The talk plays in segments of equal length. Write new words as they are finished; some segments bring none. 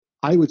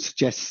I would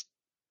suggest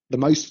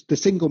the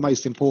single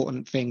most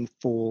important thing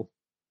for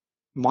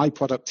my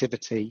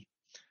productivity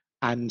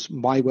and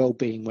my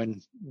well-being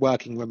when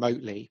working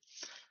remotely,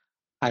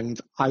 and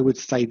I would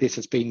say this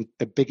has been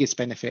the biggest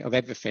benefit of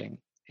everything,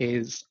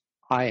 is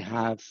I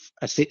have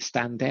a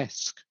sit-stand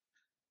desk.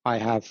 I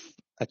have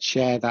a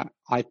chair that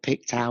I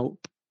picked out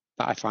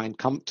that I find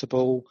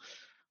comfortable.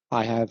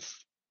 I have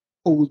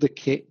all the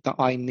kit that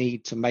I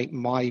need to make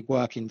my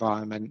work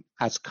environment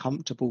as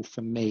comfortable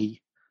for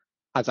me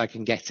as I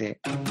can get it.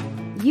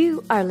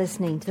 You are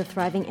listening to the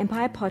Thriving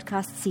Empire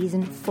Podcast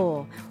Season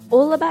 4,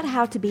 all about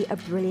how to be a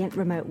brilliant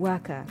remote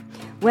worker.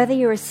 Whether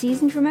you're a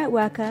seasoned remote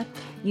worker,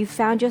 you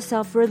found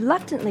yourself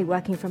reluctantly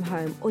working from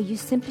home, or you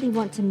simply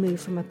want to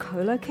move from a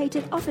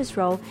co-located office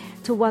role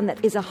to one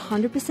that is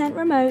 100%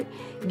 remote,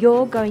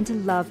 you're going to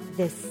love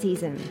this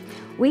season.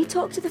 We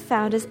talk to the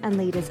founders and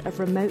leaders of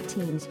remote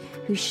teams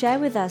who share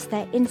with us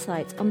their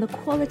insights on the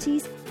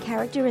qualities,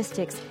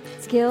 characteristics,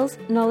 skills,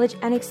 knowledge,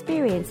 and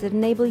experience that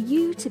enable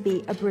you to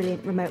be a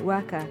brilliant remote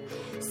worker.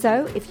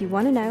 So if you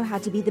want to know how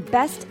to be the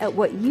best at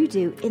what you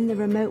do in the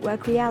remote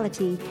work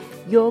reality,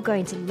 you're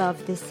going to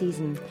love this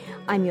season.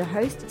 I'm your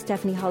host,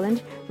 Stephanie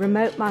Holland,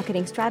 remote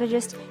marketing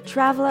strategist,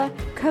 traveler,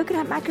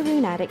 coconut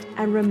macaroon addict,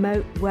 and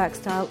remote work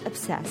style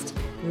obsessed.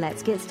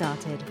 Let's get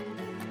started.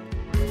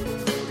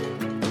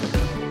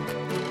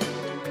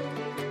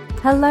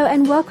 Hello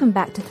and welcome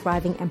back to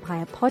Thriving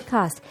Empire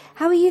Podcast.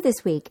 How are you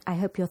this week? I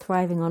hope you're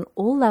thriving on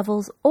all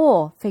levels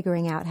or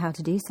figuring out how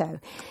to do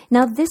so.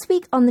 Now, this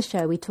week on the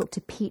show, we talked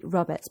to Pete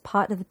Roberts,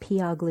 part of the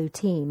PR Glue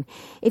team.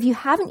 If you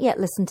haven't yet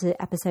listened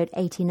to episode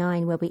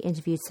 89, where we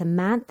interviewed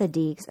Samantha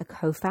Deeks, a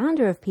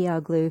co-founder of PR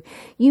Glue,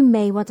 you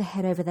may want to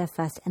head over there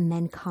first and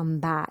then come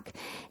back.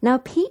 Now,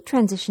 Pete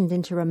transitioned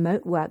into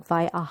remote work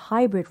via a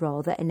hybrid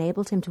role that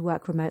enabled him to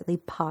work remotely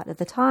part of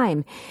the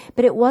time.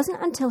 But it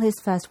wasn't until his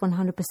first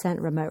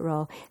 100% remote role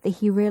that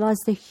he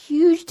realized the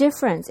huge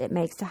difference it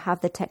makes to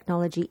have the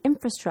technology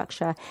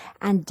infrastructure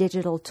and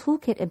digital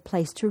toolkit in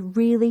place to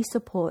really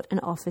support an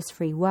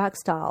office-free work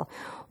style.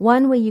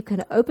 One where you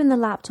can open the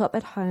laptop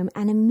at home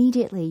and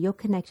immediately you're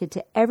connected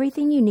to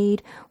everything you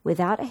need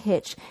without a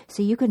hitch,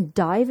 so you can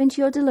dive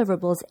into your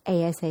deliverables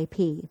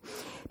ASAP.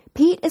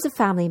 Pete is a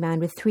family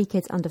man with 3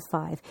 kids under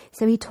 5,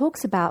 so he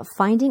talks about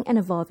finding and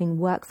evolving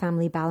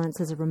work-family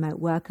balance as a remote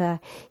worker.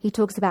 He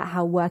talks about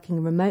how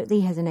working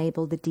remotely has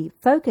enabled the deep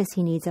focus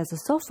he needs as a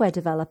software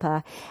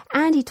developer,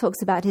 and he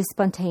talks about his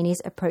spontaneous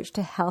approach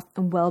to health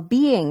and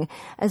well-being,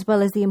 as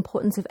well as the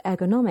importance of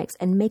ergonomics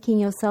and making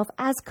yourself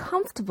as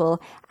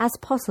comfortable as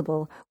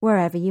possible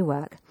wherever you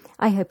work.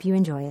 I hope you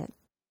enjoy it.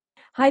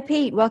 Hi,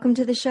 Pete. Welcome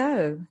to the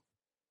show.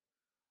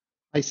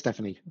 Hi,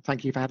 Stephanie.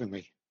 Thank you for having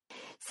me.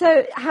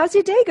 So how's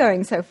your day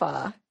going so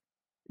far?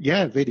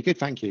 Yeah, really good.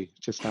 Thank you.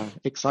 Just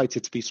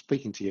excited to be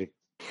speaking to you.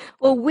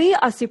 Well, we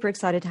are super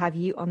excited to have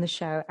you on the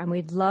show, and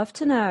we'd love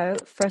to know,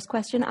 first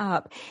question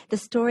up, the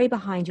story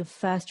behind your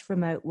first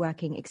remote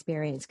working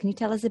experience. Can you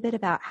tell us a bit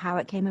about how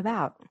it came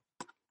about?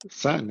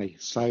 Certainly.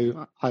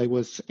 So I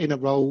was in a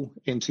role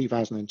in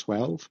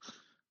 2012.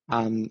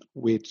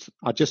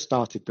 I just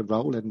started the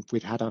role, and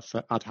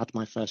I'd had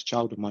my first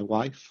child with my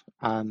wife.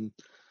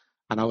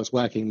 And I was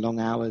working long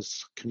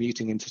hours,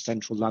 commuting into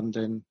central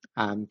London,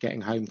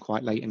 getting home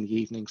quite late in the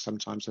evening,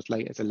 sometimes as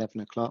late as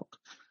 11 o'clock.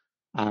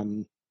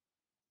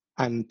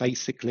 And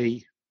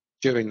basically,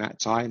 during that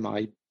time,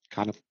 I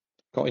kind of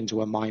got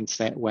into a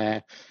mindset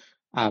where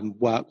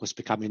work was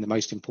becoming the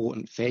most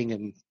important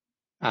thing.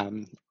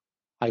 And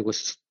I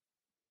was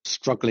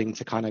struggling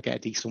to kind of get a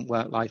decent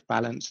work-life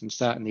balance and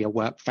certainly a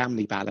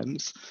work-family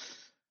balance.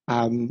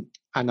 And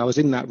I was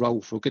in that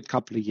role for a good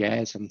couple of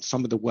years, and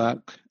some of the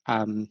work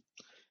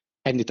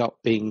ended up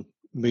being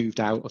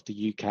moved out of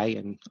the UK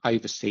and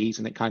overseas,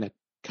 and it kind of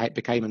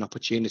became an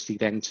opportunity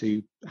then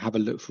to have a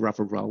look for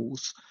other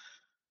roles.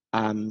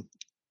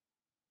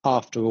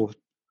 After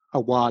a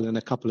while and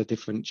a couple of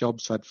different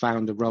jobs, I'd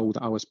found a role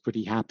that I was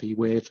pretty happy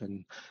with,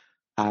 and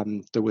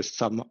there was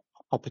some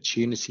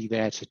opportunity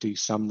there to do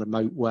some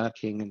remote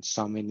working and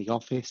some in the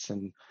office,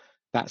 and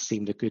that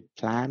seemed a good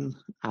plan.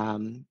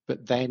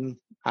 But then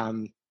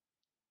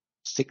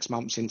 6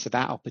 months into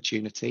that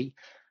opportunity,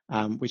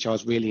 which I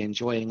was really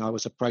enjoying, I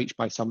was approached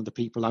by some of the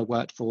people I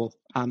worked for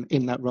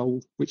in that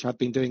role, which I'd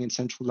been doing in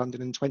central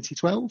London in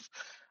 2012,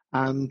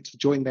 to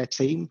join their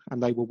team.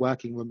 And they were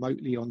working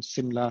remotely on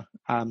similar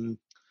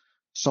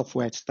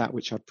software to that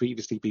which I'd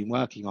previously been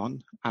working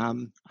on.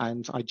 And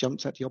I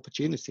jumped at the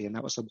opportunity, and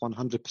that was a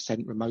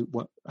 100% remote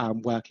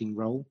working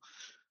role.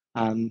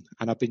 And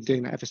I've been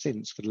doing that ever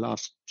since for the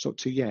last sort of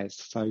 2 years.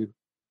 So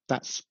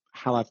that's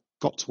how I've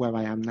got to where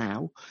I am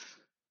now.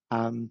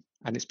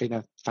 And it's been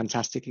a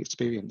fantastic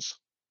experience.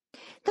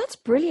 That's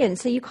brilliant.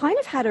 So you kind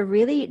of had a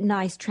really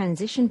nice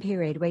transition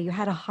period where you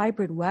had a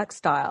hybrid work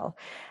style.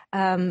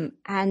 And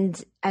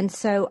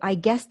so I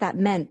guess that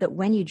meant that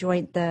when you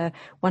joined the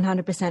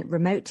 100%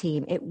 remote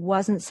team, it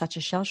wasn't such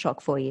a shell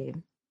shock for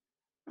you.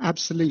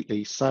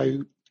 Absolutely.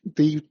 So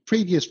the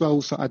previous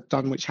roles that I'd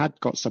done, which had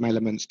got some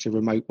elements to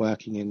remote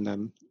working in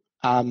them,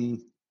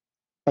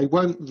 they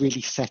weren't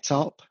really set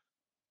up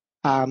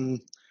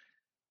in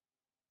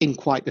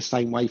quite the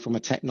same way from a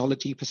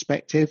technology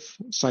perspective.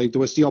 So there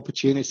was the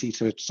opportunity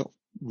to sort of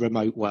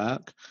remote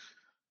work,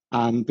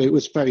 but it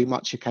was very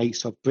much a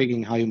case of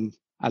bringing home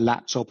a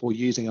laptop or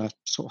using a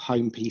sort of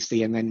home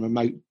PC and then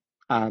remote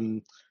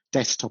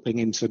desktoping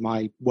into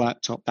my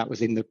worktop that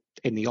was in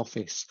the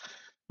office,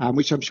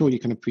 which I'm sure you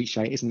can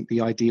appreciate isn't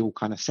the ideal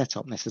kind of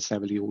setup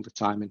necessarily all the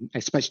time, and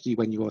especially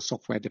when you're a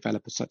software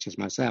developer such as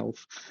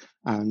myself,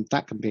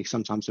 that can be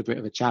sometimes a bit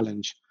of a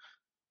challenge.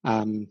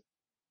 The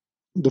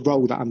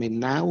role that I'm in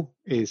now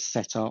is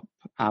set up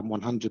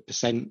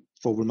 100%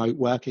 for remote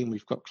working.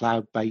 We've got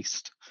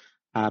cloud-based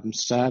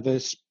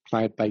servers,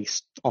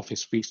 cloud-based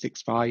Office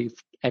 365.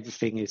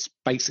 Everything is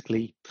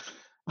basically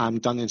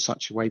done in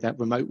such a way that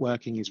remote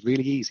working is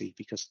really easy,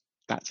 because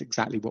that's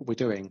exactly what we're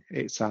doing.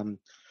 It's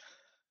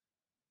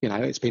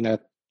it's been an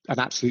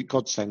absolute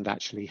godsend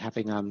actually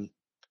having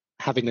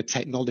the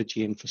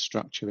technology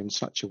infrastructure in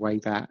such a way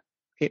that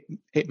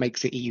it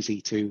makes it easy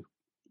to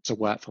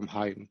work from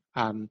home.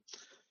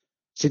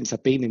 Since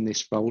I've been in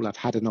this role, I've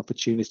had an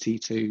opportunity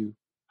to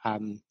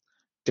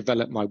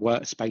develop my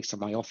workspace and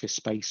my office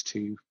space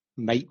to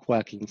make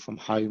working from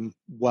home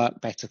work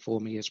better for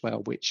me as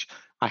well, which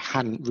I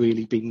hadn't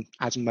really been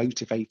as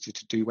motivated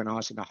to do when I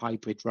was in a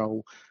hybrid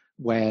role,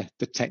 where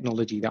the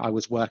technology that I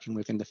was working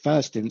with in the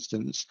first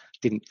instance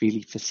didn't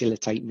really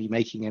facilitate me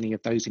making any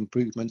of those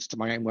improvements to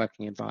my own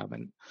working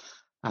environment,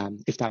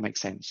 if that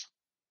makes sense.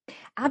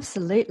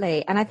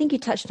 Absolutely. And I think you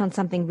touched on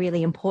something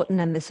really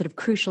important, and the sort of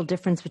crucial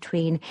difference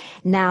between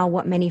now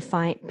what many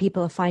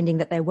people are finding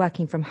that they're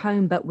working from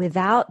home, but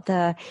without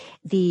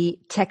the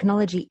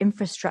technology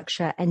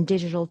infrastructure and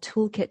digital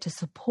toolkit to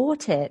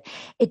support it,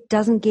 it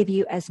doesn't give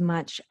you as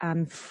much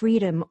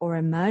freedom or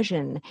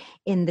immersion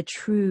in the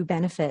true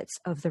benefits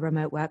of the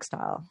remote work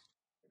style.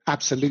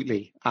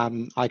 Absolutely.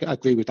 I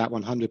agree with that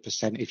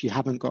 100%. If you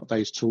haven't got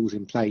those tools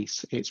in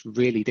place, it's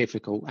really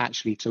difficult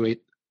actually to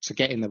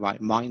get in the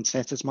right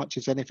mindset as much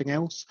as anything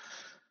else.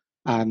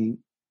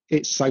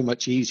 It's so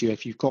much easier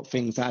if you've got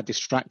things that are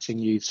distracting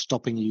you,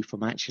 stopping you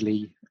from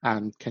actually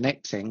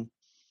connecting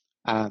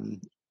to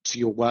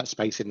your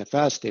workspace in the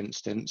first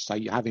instance. So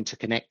you're having to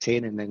connect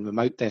in and then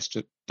remote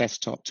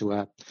desktop to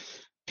a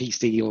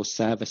PC or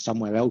server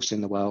somewhere else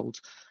in the world.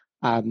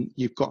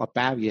 You've got a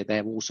barrier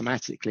there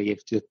automatically.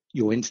 If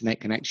your internet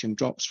connection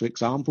drops, for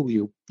example,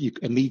 you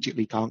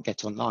immediately can't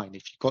get online.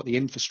 If you've got the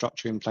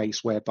infrastructure in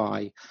place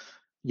whereby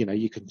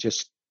you can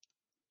just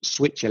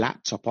switch your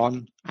laptop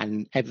on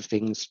and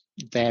everything's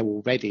there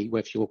already,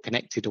 whether you're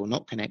connected or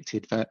not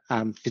connected, but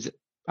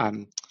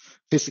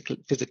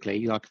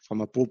physically, like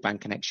from a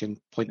broadband connection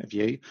point of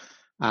view,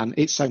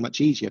 it's so much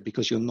easier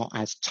because you're not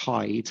as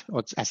tied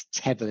or as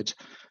tethered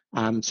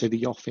to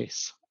the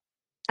office.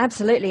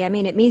 Absolutely. I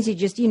mean, it means you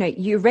just,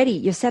 you're ready,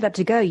 you're set up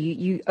to go.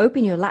 You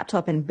open your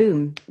laptop and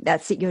boom,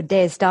 that's it, your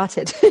day has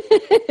started.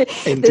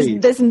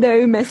 there's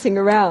no messing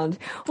around.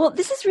 Well,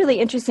 this is really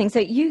interesting. So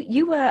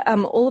you were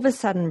all of a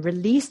sudden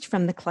released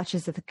from the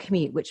clutches of the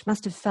commute, which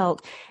must have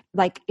felt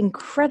like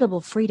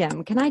incredible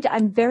freedom.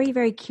 I'm very,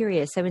 very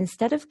curious. So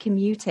instead of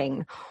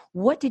commuting,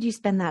 what did you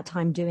spend that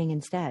time doing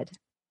instead?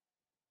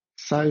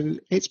 So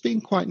it's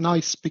been quite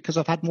nice because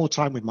I've had more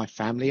time with my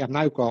family. I've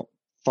now got,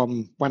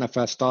 from when I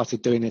first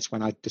started doing this,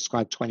 when I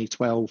described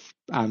 2012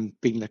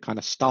 being the kind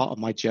of start of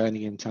my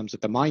journey in terms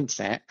of the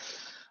mindset,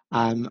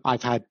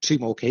 I've had 2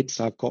 more kids.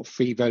 So I've got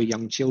 3 very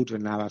young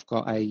children now. I've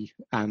got a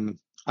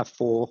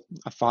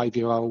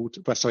 3-year-old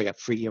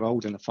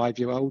and a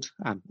 5-year-old,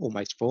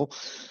 almost 4.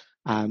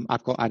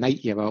 I've got an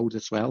 8-year-old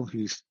as well,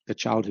 who's the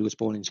child who was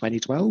born in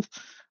 2012.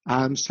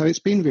 So it's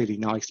been really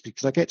nice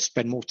because I get to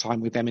spend more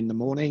time with them in the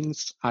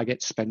mornings. I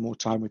get to spend more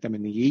time with them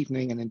in the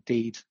evening, and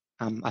indeed,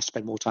 I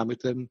spend more time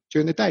with them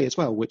during the day as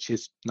well, which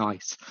is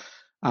nice.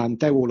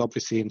 They're all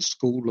obviously in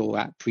school or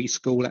at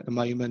preschool at the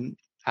moment.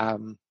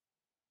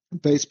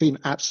 But it's been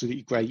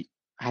absolutely great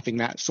having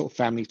that sort of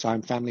family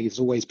time. Family has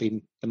always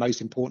been the most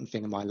important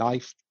thing in my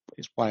life.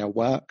 It's why I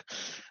work.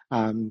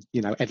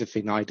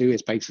 Everything I do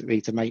is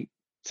basically to make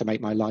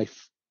my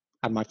life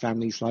and my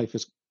family's life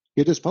as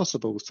good as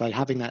possible. So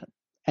having that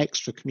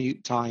extra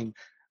commute time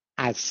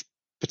as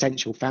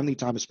potential family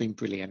time has been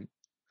brilliant.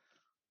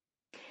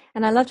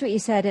 And I loved what you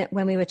said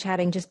when we were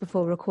chatting just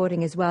before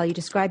recording as well. You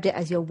described it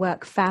as your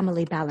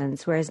work-family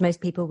balance, whereas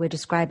most people would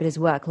describe it as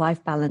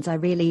work-life balance. I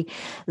really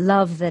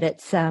love that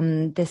it's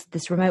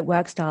this remote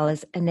work style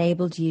has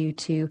enabled you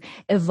to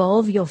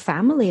evolve your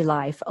family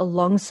life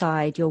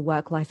alongside your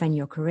work life and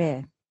your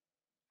career.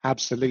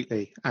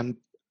 Absolutely, and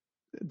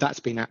that's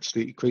been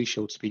absolutely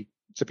crucial, to be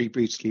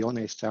brutally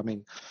honest. I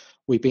mean,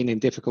 we've been in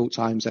difficult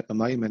times at the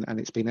moment, and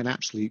it's been an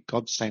absolute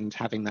godsend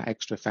having that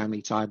extra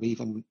family time.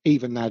 Even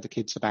now the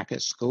kids are back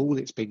at school,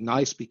 it's been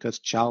nice because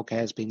childcare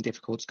has been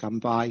difficult to come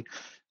by.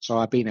 So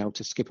I've been able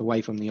to skip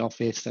away from the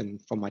office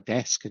and from my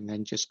desk and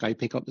then just go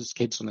pick up the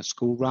kids on a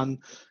school run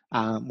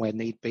where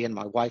need be. And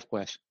my wife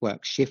works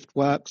shift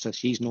work, so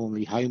she's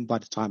normally home by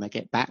the time I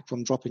get back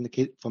from picking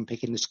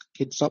the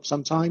kids up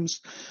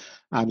sometimes.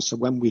 So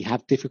when we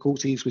have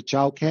difficulties with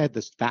childcare,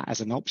 there's that as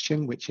an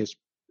option, which has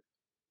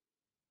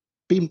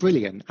been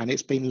brilliant, and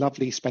it's been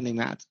lovely spending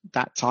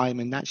that time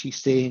and actually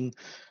seeing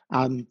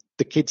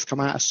the kids come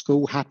out of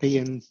school happy,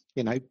 and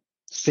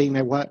seeing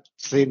their work,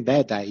 seeing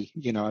their day,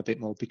 a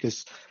bit more.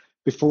 Because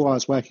before I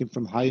was working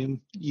from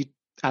home,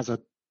 as a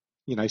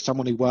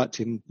someone who worked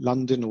in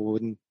London or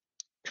in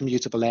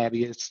commutable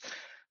areas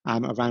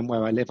around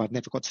where I live, I'd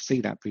never got to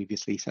see that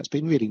previously. So it's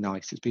been really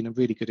nice. It's been a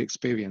really good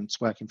experience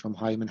working from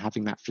home and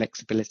having that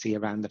flexibility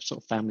around the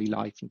sort of family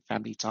life and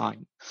family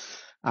time,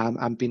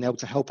 and being able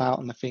to help out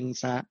on the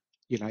things that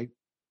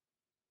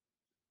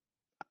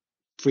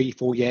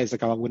 3-4 years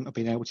ago I wouldn't have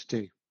been able to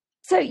do.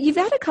 So you've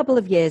had a couple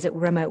of years at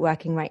remote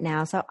working right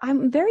now. So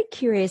I'm very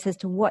curious as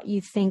to what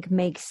you think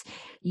makes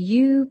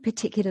you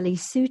particularly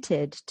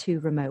suited to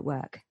remote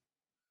work.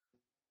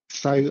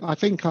 So I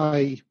think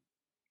I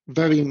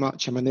very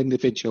much am an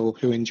individual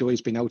who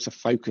enjoys being able to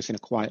focus in a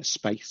quiet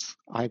space.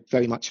 I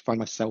very much find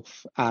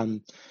myself,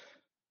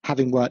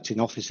 having worked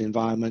in office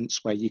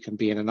environments where you can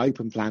be in an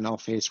open plan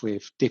office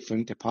with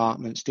different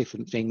departments,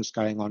 different things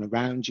going on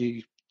around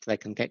you, they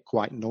can get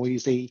quite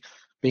noisy.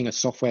 Being a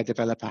software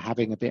developer,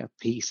 having a bit of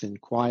peace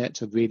and quiet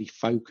to really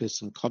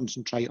focus and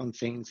concentrate on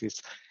things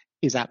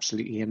is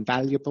absolutely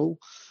invaluable.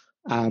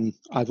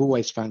 I've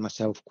always found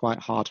myself quite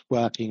hard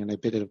working and a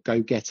bit of a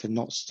go-getter,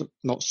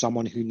 not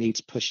someone who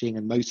needs pushing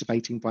and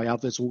motivating by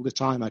others all the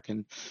time. I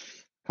can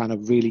kind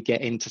of really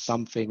get into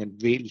something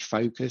and really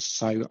focus.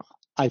 So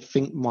I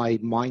think my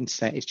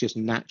mindset is just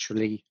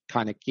naturally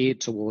kind of geared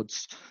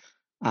towards,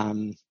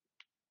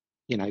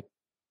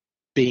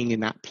 being in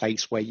that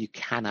place where you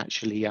can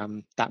actually,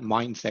 that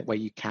mindset where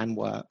you can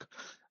work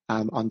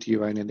under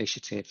your own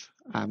initiative.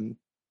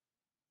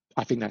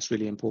 I think that's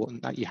really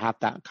important, that you have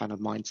that kind of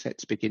mindset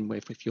to begin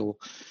with if you're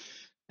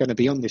going to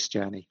be on this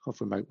journey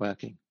of remote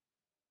working.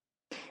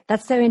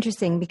 That's so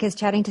interesting, because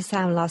chatting to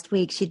Sam last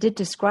week, she did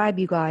describe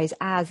you guys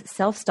as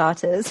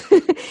self-starters,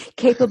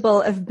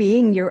 capable of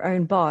being your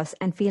own boss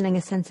and feeling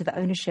a sense of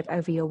ownership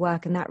over your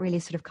work. And that really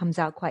sort of comes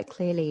out quite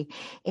clearly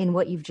in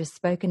what you've just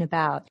spoken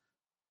about.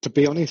 To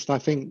be honest, I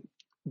think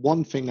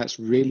one thing that's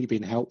really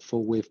been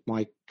helpful with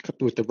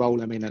the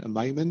role I'm in at the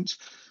moment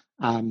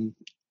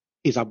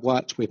is I've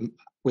worked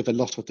with a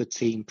lot of the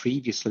team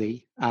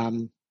previously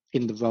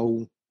in the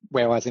role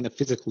where I was in a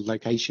physical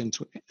location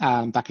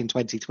back in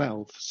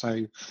 2012.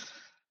 So,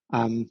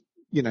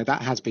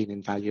 that has been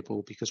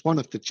invaluable, because one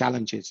of the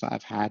challenges that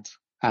I've had,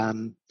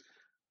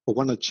 or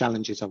one of the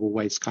challenges I've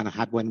always kind of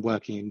had when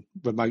working in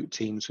remote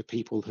teams with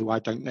people who I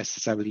don't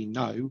necessarily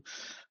know,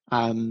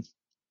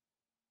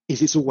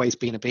 is it's always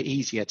been a bit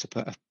easier to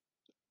put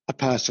a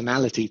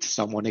personality to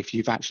someone if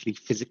you've actually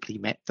physically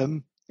met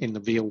them in the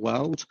real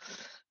world.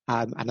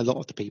 And a lot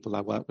of the people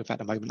I work with at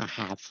the moment I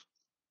have,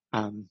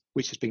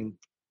 which has been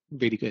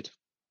really good.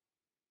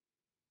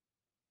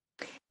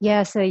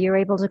 Yeah, so you're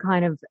able to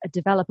kind of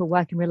develop a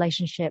working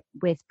relationship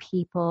with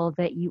people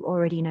that you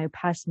already know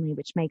personally,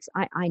 which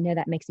I know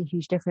that makes a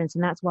huge difference.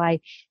 And that's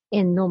why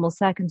in normal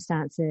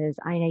circumstances,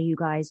 I know you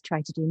guys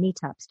try to do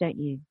meetups, don't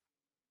you?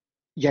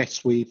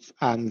 Yes, we've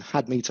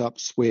had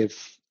meetups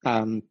with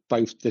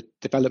both the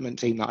development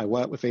team that I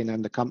work within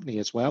and the company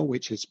as well,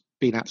 which has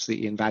been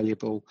absolutely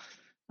invaluable,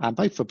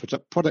 both for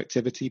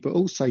productivity, but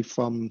also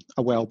from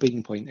a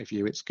well-being point of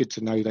view. It's good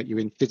to know that you're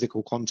in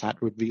physical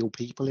contact with real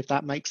people, if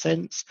that makes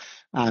sense,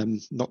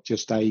 not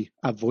just a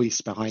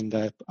voice behind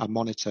a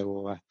monitor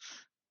or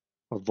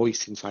a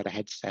voice inside a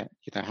headset.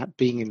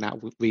 Being in that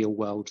real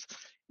world,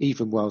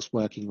 even whilst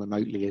working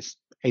remotely,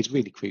 is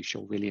really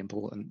crucial, really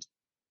important.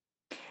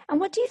 And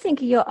what do you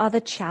think are your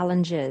other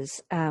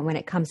challenges when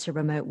it comes to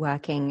remote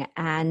working?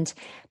 And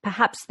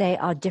perhaps they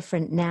are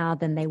different now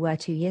than they were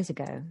 2 years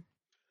ago.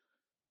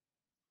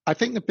 I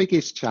think the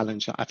biggest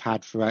challenge that I've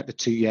had throughout the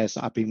 2 years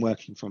that I've been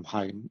working from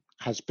home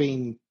has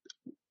been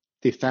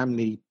the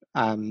family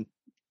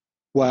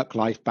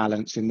work-life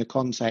balance, in the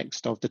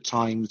context of the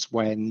times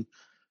when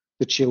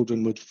the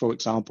children would, for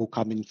example,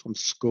 come in from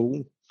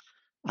school,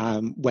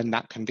 when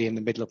that can be in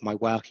the middle of my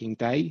working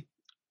day,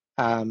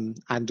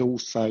 and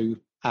also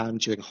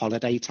during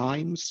holiday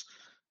times,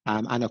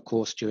 and of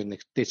course during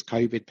this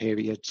COVID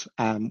period,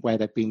 where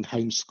they've been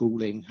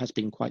homeschooling, has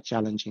been quite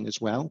challenging as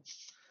well.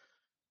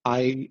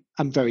 I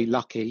am very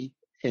lucky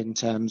in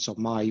terms of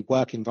my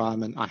work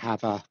environment. I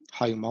have a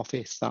home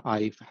office that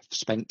I've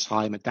spent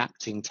time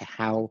adapting to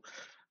how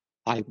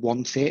I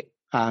want it,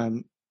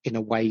 in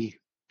a way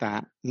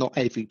that not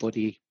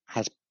everybody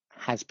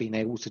has been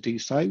able to do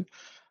so.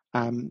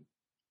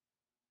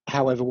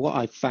 However, what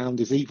I've found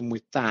is, even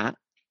with that,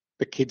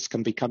 the kids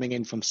can be coming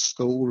in from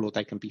school, or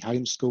they can be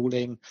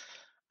homeschooling,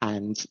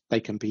 and they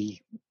can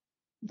be,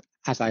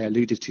 as I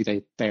alluded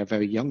to, they are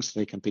very young, so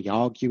they can be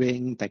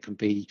arguing, they can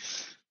be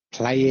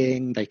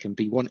playing, they can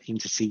be wanting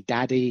to see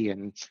daddy,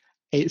 and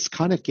it's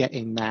kind of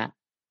getting that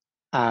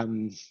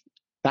kind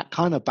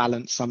of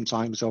balance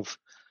sometimes of,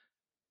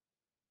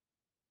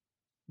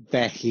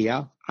 they're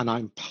here and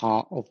I'm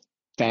part of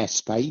their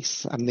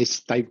space, and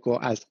they've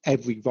got as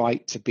every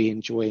right to be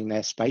enjoying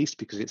their space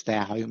because it's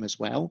their home as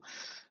well.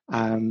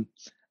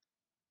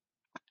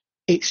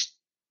 It's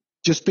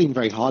just been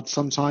very hard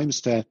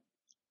sometimes to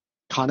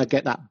kind of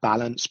get that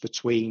balance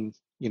between,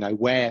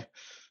 where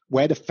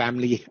the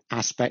family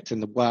aspect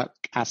and the work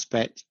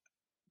aspect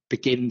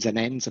begins and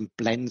ends and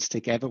blends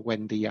together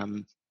when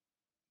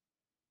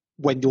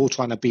you're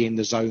trying to be in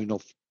the zone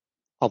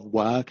of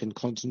work and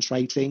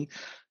concentrating,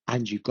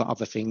 and you've got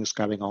other things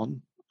going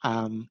on.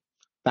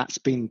 That's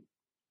been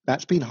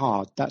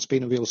hard. That's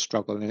been a real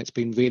struggle, and it's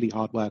been really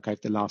hard work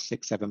over the last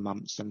 6-7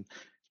 months, and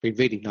it's been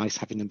really nice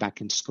having them back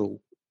in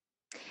school.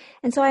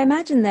 And so I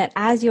imagine that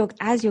as your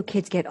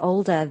kids get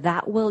older,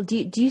 that will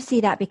do you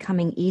see that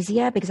becoming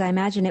easier? Because I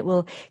imagine it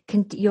will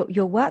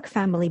your work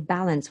family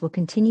balance will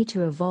continue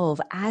to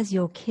evolve as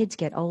your kids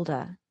get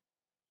older.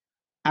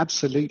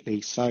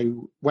 Absolutely.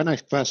 So when I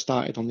first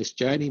started on this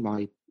journey,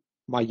 my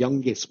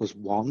youngest was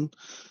 1,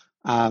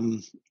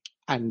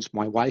 and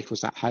my wife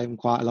was at home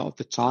quite a lot of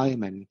the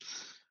time, and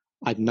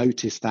I'd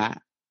noticed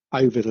that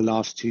over the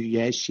last 2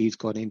 years she's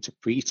gone into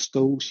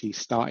preschool. She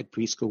started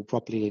preschool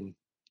properly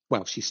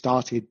she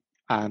started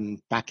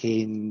back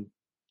in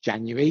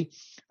January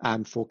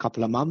for a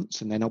couple of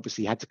months, and then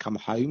obviously had to come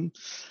home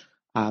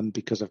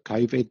because of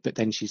COVID. But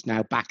then she's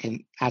now back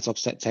in, as of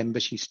September,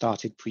 she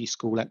started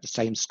preschool at the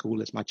same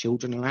school as my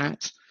children are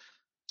at.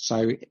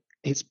 So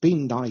it's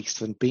been nice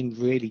and been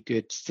really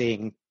good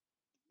seeing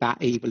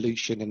that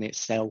evolution in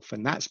itself.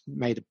 And that's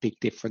made a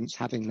big difference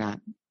having that,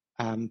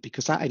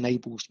 because that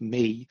enables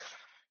me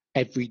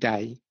every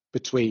day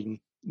between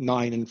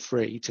 9 and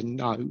 3 to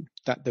know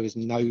that there is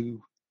no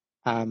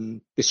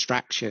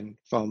distraction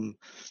from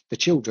the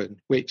children,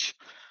 which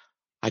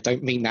I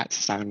don't mean that to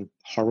sound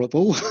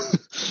horrible,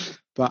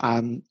 but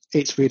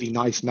it's really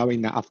nice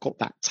knowing that I've got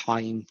that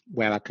time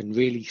where I can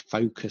really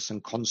focus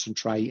and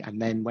concentrate. And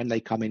then when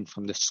they come in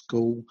from the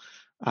school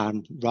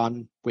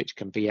run, which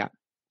can be at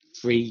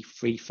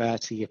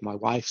 3:30 if my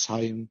wife's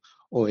home,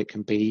 or it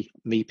can be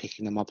me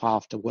picking them up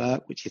after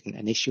work, which isn't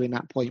an issue in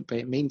that point, but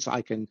it means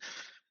I can,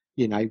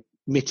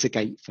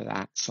 mitigate for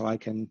that. So I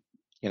can,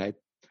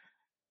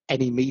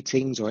 any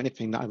meetings or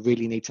anything that I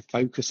really need to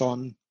focus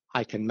on,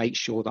 I can make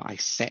sure that I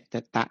set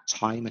that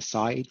time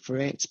aside for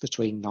it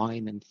between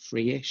 9 and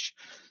 3-ish.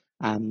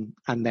 And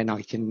then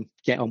I can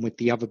get on with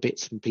the other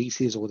bits and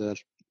pieces, or the,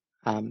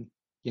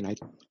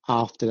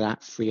 after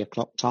that 3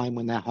 o'clock time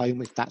when they're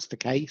home, if that's the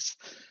case.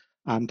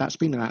 That's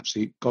been an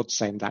absolute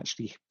godsend,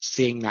 actually,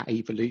 seeing that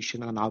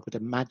evolution. And I would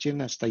imagine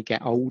as they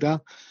get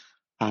older,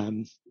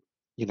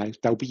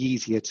 they'll be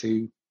easier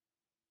to,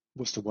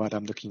 what's the word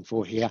I'm looking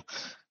for here?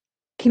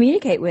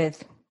 Communicate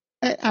with.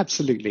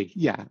 Absolutely,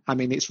 yeah. I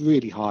mean, it's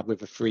really hard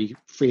with a 3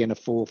 and a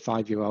 4,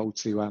 5-year-old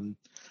to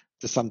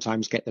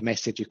sometimes get the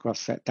message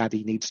across that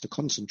daddy needs to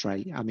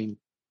concentrate. I mean,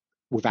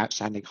 without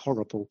sounding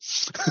horrible,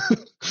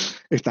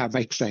 if that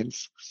makes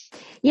sense.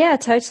 Yeah,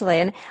 totally.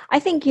 And I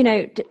think,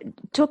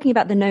 talking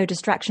about the no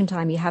distraction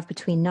time you have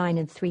between 9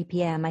 and 3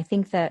 p.m., I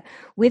think that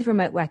with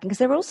remote working, because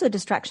there are also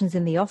distractions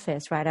in the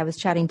office, right? I was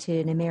chatting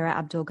to Namira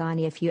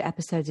Abdul-Ghani a few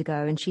episodes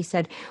ago, and she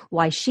said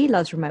why she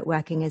loves remote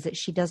working is that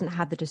she doesn't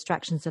have the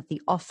distractions of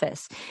the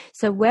office.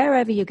 So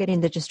wherever you're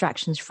getting the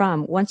distractions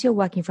from, once you're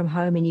working from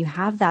home and you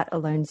have that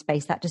alone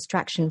space, that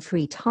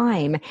distraction-free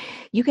time,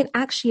 you can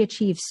actually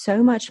achieve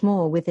so much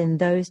more within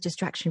those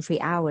distraction-free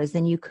hours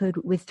than you could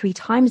with 3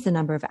 times the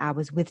number of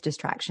hours with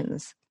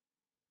distractions.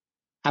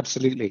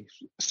 Absolutely.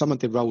 Some of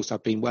the roles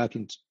I've been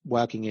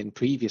working in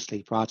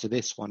previously, prior to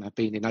this one, have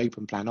been in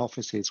open plan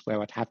offices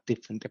where I'd have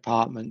different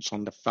departments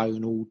on the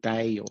phone all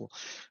day, or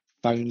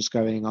phones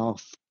going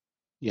off,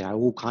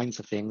 all kinds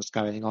of things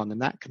going on,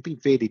 and that can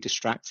be really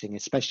distracting,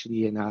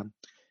 especially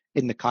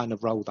in the kind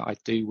of role that I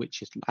do,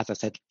 which is, as I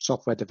said,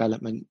 software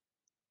development.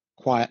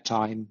 Quiet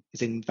time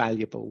is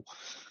invaluable.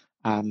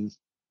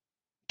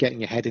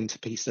 Getting your head into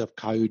pieces of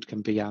code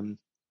can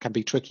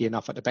be tricky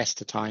enough at the best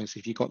of times.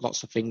 If you've got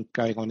lots of things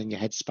going on in your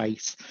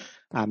headspace,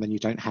 and you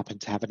don't happen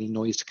to have any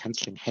noise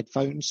cancelling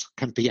headphones,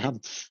 can be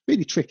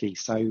really tricky.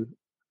 So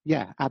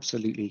yeah,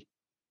 absolutely.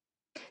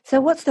 So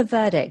what's the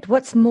verdict?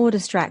 What's more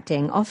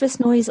distracting, office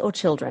noise or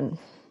children?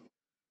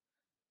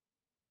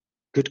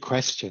 Good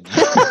question.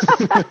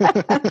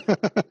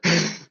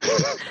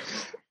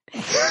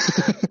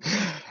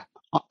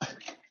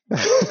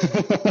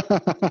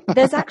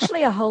 There's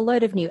actually a whole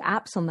load of new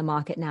apps on the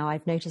market now,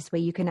 I've noticed,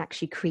 where you can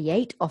actually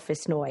create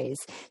office noise.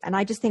 And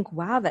I just think,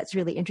 wow, that's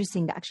really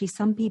interesting that actually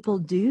some people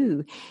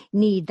do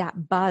need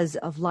that buzz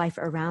of life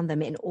around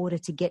them in order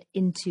to get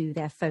into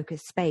their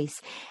focused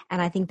space.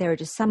 And I think there are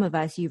just some of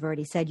us, you've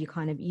already said, you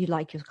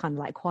like your kind of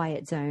like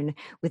quiet zone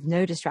with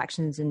no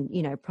distractions and,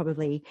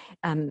 probably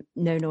no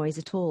noise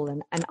at all.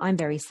 And I'm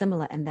very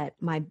similar in that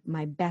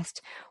my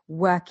best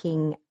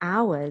working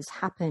hours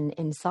happen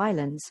in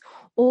silence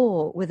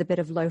or with a bit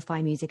of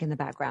lo-fi music in the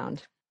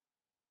background.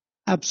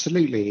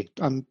 Absolutely.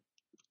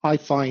 I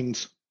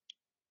find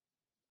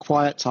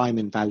quiet time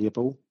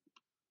invaluable.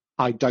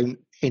 I don't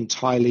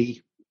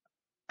entirely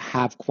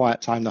have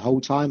quiet time the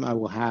whole time.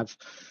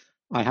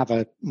 I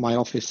have my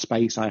office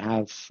space. I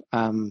have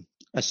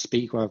a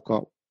speaker. I've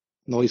got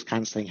noise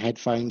cancelling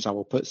headphones. I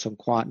will put some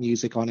quiet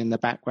music on in the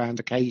background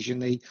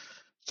occasionally.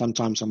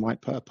 Sometimes I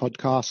might put a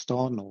podcast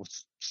on or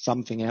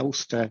something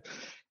else to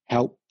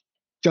help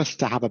just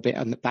to have a bit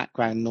of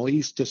background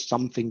noise, just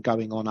something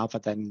going on other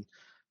than,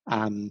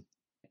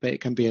 but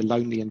it can be a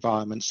lonely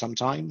environment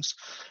sometimes.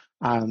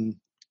 And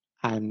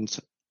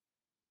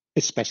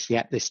especially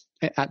at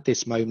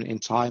this moment in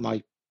time,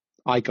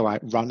 I go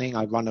out running.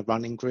 I run a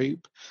running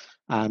group,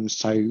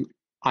 so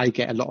I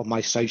get a lot of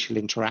my social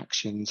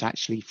interactions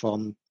actually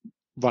from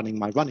running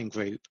my running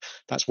group.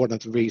 That's one of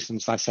the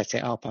reasons I set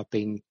it up. I've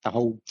been the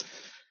whole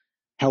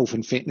health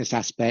and fitness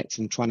aspect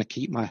and trying to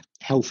keep my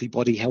healthy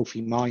body,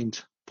 healthy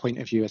mind point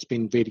of view has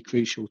been really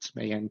crucial to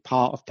me. And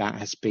part of that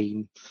has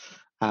been,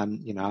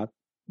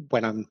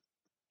 when I'm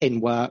in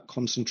work,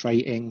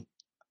 concentrating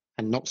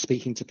and not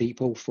speaking to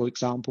people, for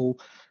example,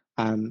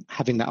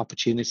 having that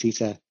opportunity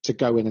to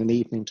go in an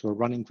evening to a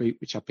running group,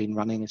 which I've been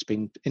running, has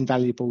been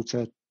invaluable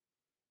to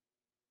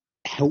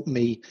help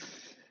me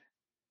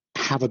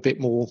have a bit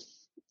more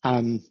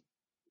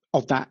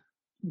of that,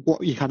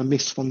 what you kind of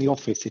miss from the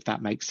office, if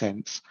that makes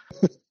sense.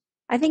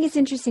 I think it's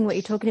interesting what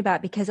you're talking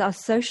about, because our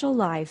social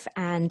life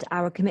and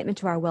our commitment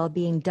to our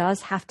well-being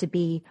does have to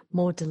be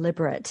more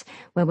deliberate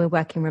when we're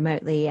working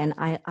remotely. And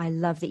I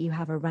love that you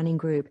have a running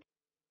group.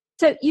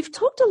 So you've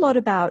talked a lot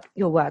about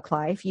your work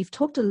life. You've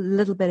talked a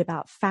little bit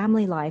about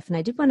family life. And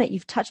I did want to,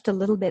 you've touched a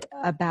little bit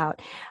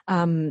about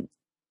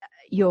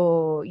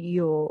your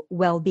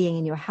well-being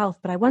and your health.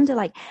 But I wonder,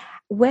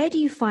 where do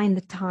you find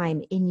the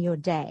time in your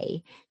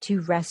day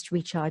to rest,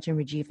 recharge, and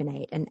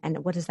rejuvenate? And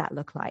what does that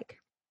look like?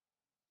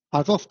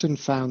 I've often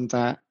found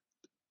that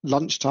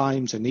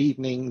lunchtimes and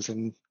evenings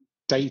and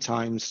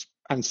daytimes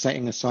and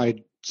setting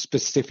aside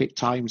specific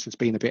times has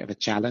been a bit of a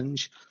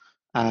challenge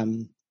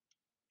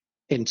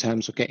in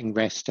terms of getting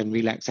rest and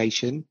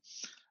relaxation.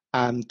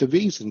 The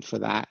reason for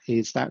that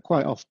is that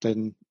quite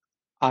often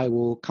I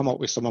will come up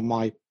with some of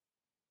my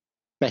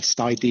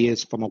best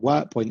ideas from a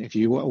work point of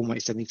view at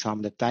almost any time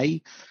of the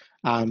day,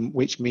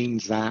 which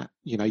means that,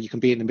 you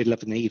can be in the middle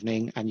of an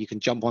evening and you can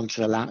jump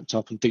onto the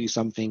laptop and do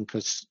something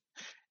because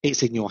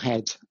it's in your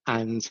head.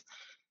 And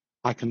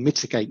I can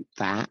mitigate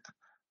that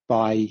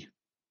by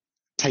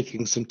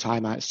taking some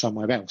time out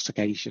somewhere else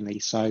occasionally.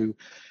 So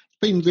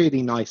it's been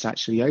really nice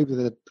actually over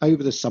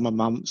the summer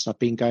months. I've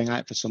been going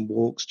out for some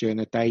walks during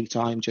the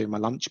daytime, during my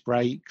lunch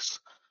breaks.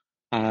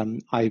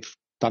 I've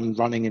done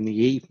running in the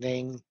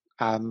evening.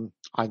 I'm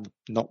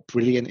not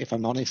brilliant, if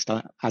I'm honest,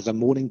 as a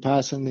morning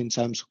person in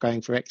terms of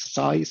going for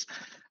exercise.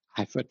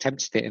 I've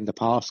attempted it in the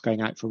past,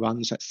 going out for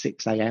runs at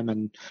 6 a.m.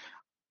 and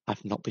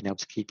I've not been able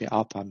to keep it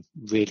up. I'm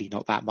really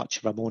not that much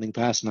of a morning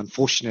person,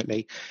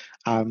 unfortunately.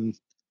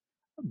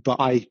 But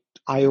I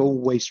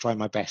always try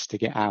my best to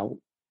get out,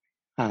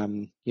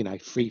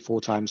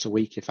 3-4 times a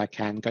week if I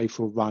can, go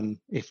for a run,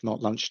 if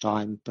not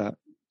lunchtime. But,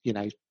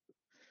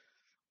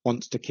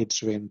 once the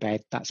kids are in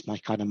bed, that's my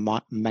kind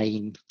of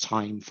main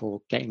time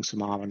for getting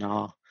some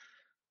R&R.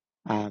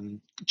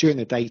 During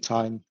the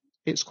daytime,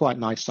 it's quite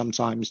nice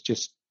sometimes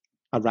just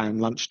around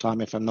lunchtime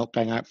if I'm not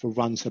going out for a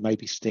run, to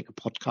maybe stick a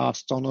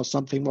podcast on or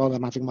something while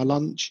I'm having my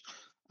lunch,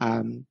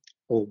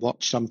 or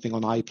watch something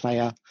on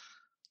iPlayer.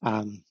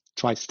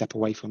 Try to step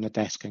away from the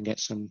desk and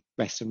get some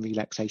rest and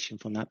relaxation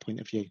from that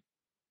point of view.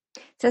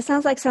 So it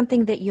sounds like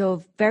something that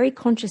you're very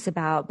conscious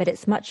about, but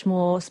it's much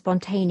more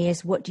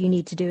spontaneous. What do you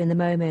need to do in the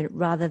moment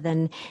rather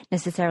than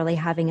necessarily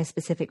having a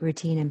specific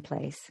routine in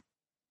place?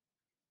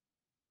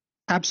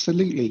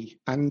 Absolutely.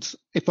 And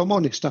if I'm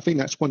honest, I think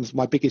that's one of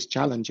my biggest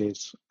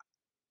challenges.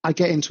 I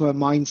get into a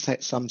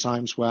mindset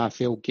sometimes where I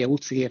feel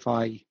guilty if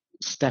I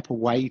step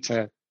away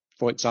to,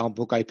 for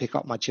example, go pick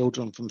up my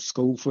children from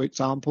school, for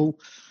example.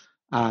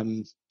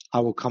 I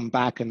will come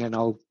back and then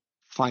I'll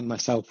find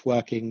myself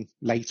working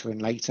later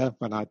and later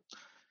when I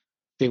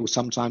feel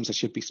sometimes I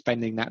should be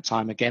spending that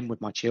time again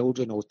with my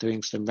children or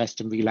doing some rest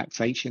and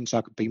relaxation so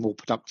I could be more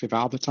productive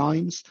at other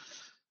times.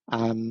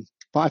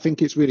 But I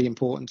think it's really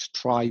important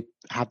to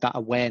have that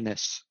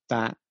awareness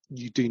that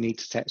you do need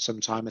to set some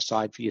time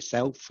aside for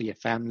yourself, for your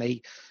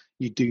family.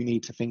 You do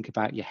need to think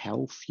about your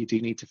health. You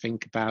do need to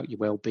think about your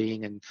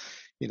well-being and,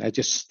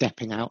 just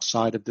stepping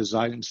outside of the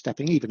zone,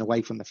 stepping even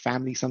away from the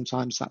family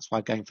sometimes. That's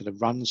why going for the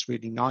run's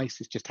really nice.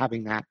 It's just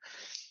having that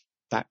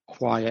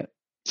quiet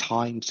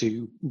time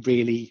to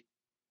really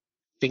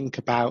think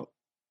about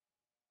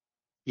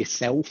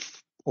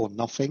yourself or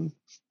nothing.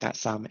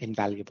 That's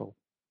invaluable.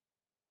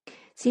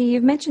 So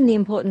you've mentioned the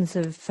importance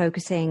of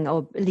focusing,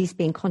 or at least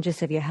being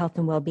conscious of your health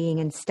and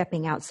well-being, and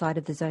stepping outside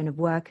of the zone of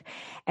work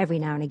every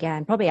now and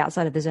again, probably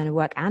outside of the zone of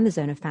work and the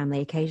zone of family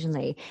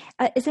occasionally.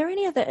 Is there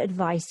any other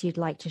advice you'd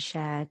like to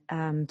share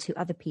to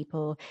other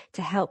people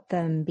to help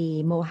them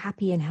be more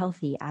happy and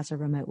healthy as a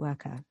remote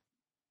worker?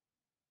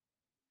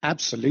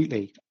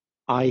 Absolutely.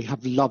 I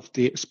have loved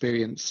the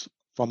experience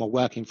from a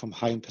working from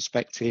home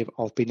perspective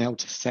of being able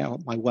to set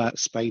up my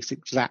workspace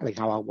exactly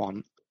how I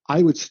want.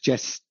 I would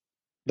suggest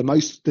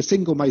the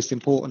single most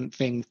important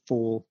thing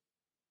for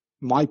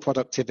my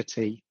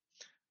productivity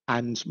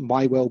and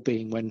my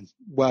well-being when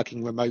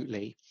working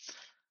remotely,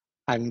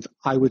 and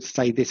I would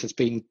say this has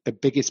been the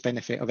biggest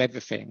benefit of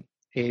everything,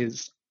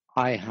 is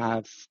I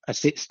have a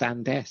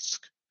sit-stand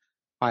desk.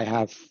 I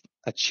have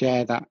a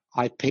chair that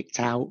I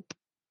picked out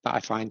that I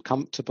find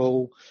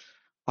comfortable.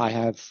 I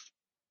have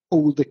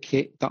all the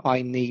kit that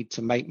I need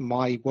to make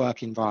my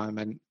work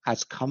environment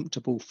as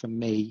comfortable for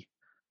me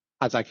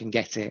as I can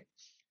get it.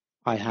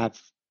 I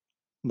have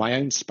my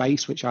own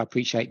space, which I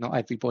appreciate not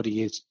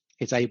everybody is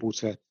able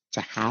to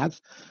have.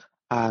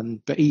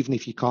 But even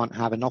if you can't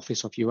have an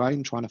office of your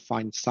own, trying to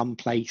find some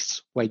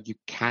place where you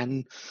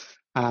can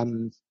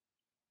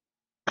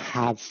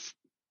have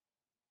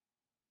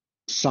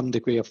some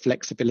degree of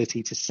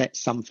flexibility to set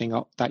something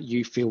up that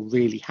you feel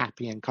really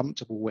happy and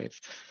comfortable with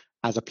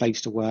as a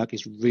place to work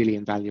is really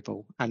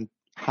invaluable. And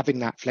having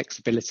that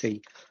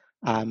flexibility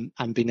and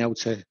being able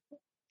to,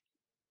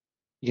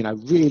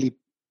 really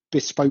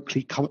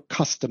bespokely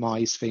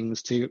customize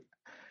things to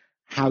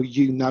how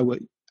you know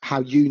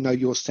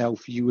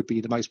yourself you would be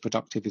the most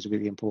productive is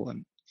really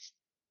important.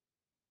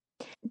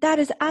 That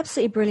is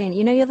absolutely brilliant.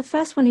 You're the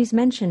first one who's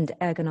mentioned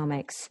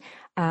ergonomics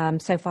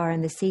so far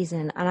in this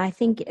season. And I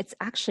think it's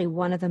actually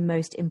one of the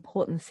most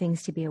important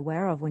things to be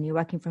aware of when you're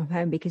working from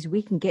home, because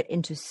we can get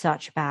into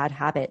such bad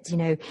habits.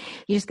 You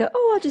just go,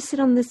 I'll just sit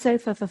on the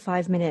sofa for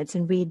 5 minutes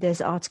and read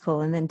this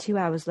article. And then 2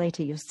 hours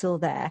later, you're still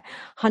there,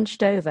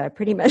 hunched over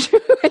pretty much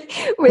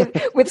with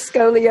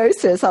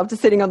scoliosis after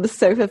sitting on the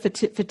sofa for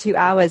 2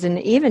 hours. And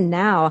even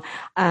now,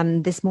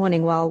 this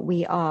morning, while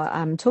we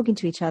are talking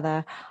to each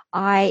other,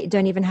 I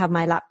don't even have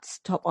my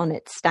laptop on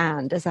its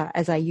stand as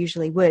I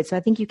usually would. So I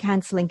think you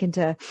can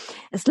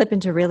slip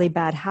into really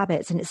bad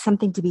habits, and it's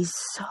something to be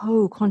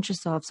so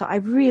conscious of. So I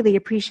really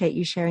appreciate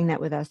you sharing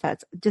that with us.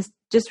 That's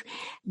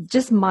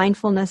just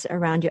mindfulness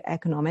around your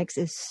ergonomics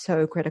is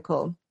so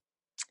critical.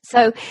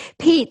 So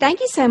Pete, thank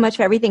you so much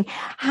for everything.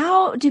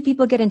 How do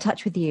people get in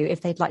touch with you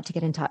if they'd like to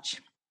get in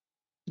touch?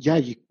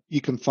 Yeah,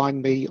 you can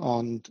find me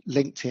on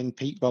LinkedIn,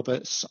 Pete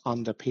Roberts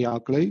under PR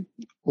Glue,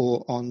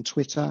 or on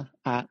Twitter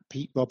at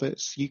Pete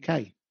Roberts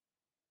UK.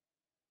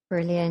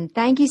 Brilliant.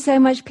 Thank you so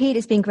much, Pete.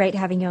 It's been great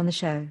having you on the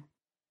show.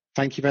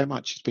 Thank you very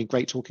much. It's been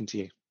great talking to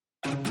you.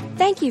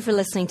 Thank you for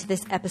listening to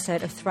this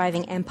episode of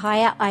Thriving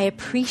Empire. I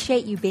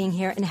appreciate you being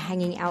here and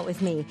hanging out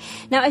with me.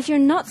 Now, if you're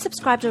not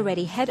subscribed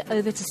already, head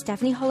over to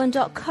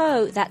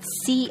stephanieholland.co, that's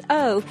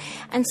C-O,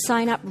 and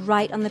sign up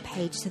right on the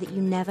page so that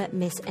you never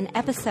miss an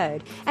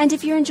episode. And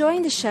if you're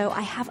enjoying the show,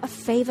 I have a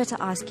favor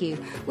to ask you.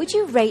 Would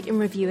you rate and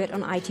review it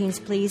on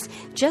iTunes, please?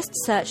 Just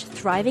search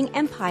Thriving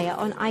Empire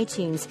on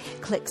iTunes.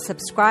 Click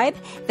subscribe,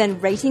 then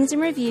ratings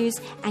and reviews,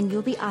 and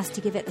you'll be asked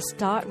to give it a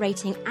star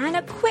rating and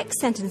a quick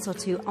sentence or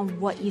two on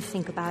what you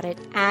think about it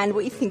and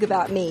what you think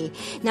about me.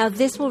 Now,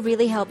 this will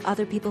really help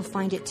other people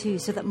find it too,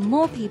 so that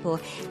more people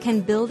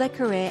can build their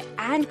career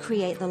and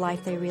create the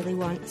life they really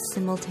want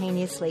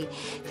simultaneously.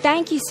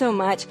 Thank you so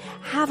much.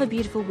 Have a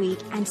beautiful week,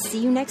 and see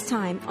you next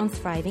time on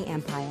Thriving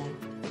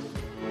Empire.